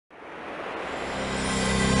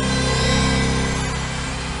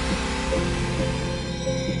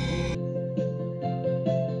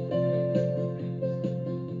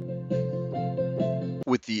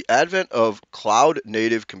the advent of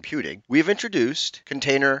cloud-native computing, we have introduced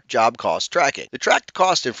container job cost tracking. The tracked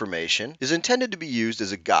cost information is intended to be used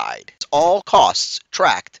as a guide. All costs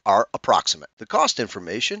tracked are approximate. The cost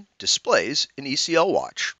information displays an ECL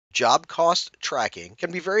watch. Job cost tracking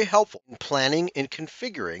can be very helpful in planning and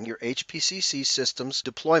configuring your HPCC systems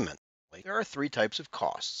deployment. There are three types of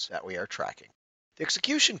costs that we are tracking. The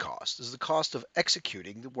execution cost is the cost of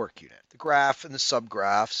executing the work unit, the graph and the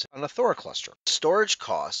subgraphs on a Thor cluster. Storage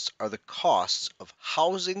costs are the costs of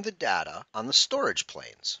housing the data on the storage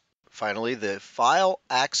planes. Finally, the file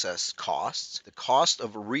access costs, the cost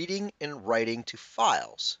of reading and writing to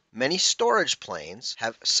files. Many storage planes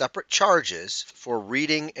have separate charges for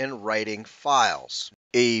reading and writing files.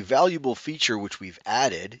 A valuable feature which we've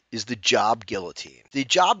added is the job guillotine. The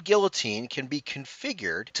job guillotine can be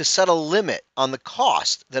configured to set a limit on the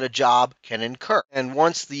cost that a job can incur. And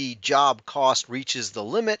once the job cost reaches the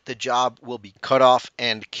limit, the job will be cut off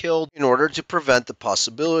and killed in order to prevent the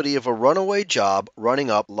possibility of a runaway job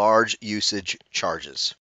running up large usage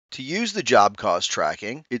charges. To use the job cost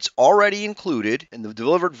tracking, it's already included in the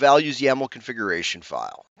delivered values YAML configuration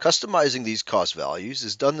file. Customizing these cost values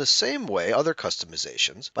is done the same way other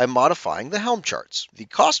customizations by modifying the Helm charts. The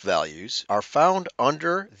cost values are found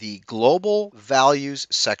under the global values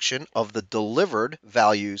section of the delivered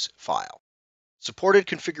values file. Supported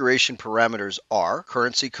configuration parameters are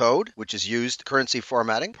currency code, which is used currency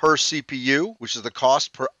formatting, per CPU, which is the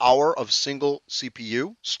cost per hour of single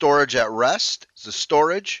CPU, storage at rest is the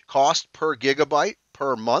storage cost per gigabyte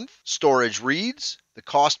per month, storage reads, the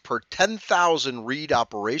cost per 10,000 read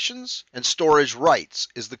operations, and storage writes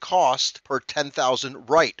is the cost per 10,000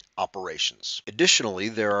 write operations. Additionally,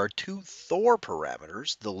 there are two Thor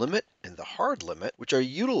parameters, the limit and the hard limit, which are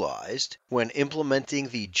utilized when implementing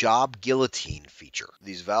the job guillotine feature.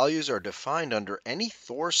 These values are defined under any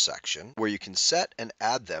Thor section where you can set and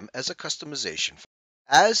add them as a customization.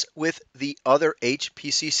 As with the other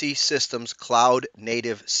HPCC Systems cloud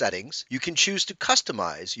native settings, you can choose to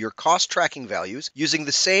customize your cost tracking values using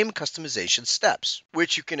the same customization steps,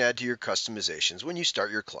 which you can add to your customizations when you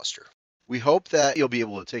start your cluster. We hope that you'll be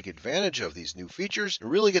able to take advantage of these new features and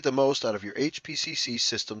really get the most out of your HPCC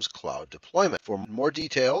Systems cloud deployment. For more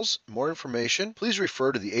details, more information, please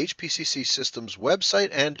refer to the HPCC Systems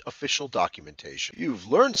website and official documentation. If you've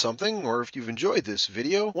learned something or if you've enjoyed this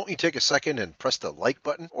video, won't you take a second and press the like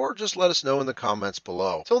button or just let us know in the comments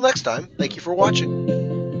below. Till next time, thank you for watching.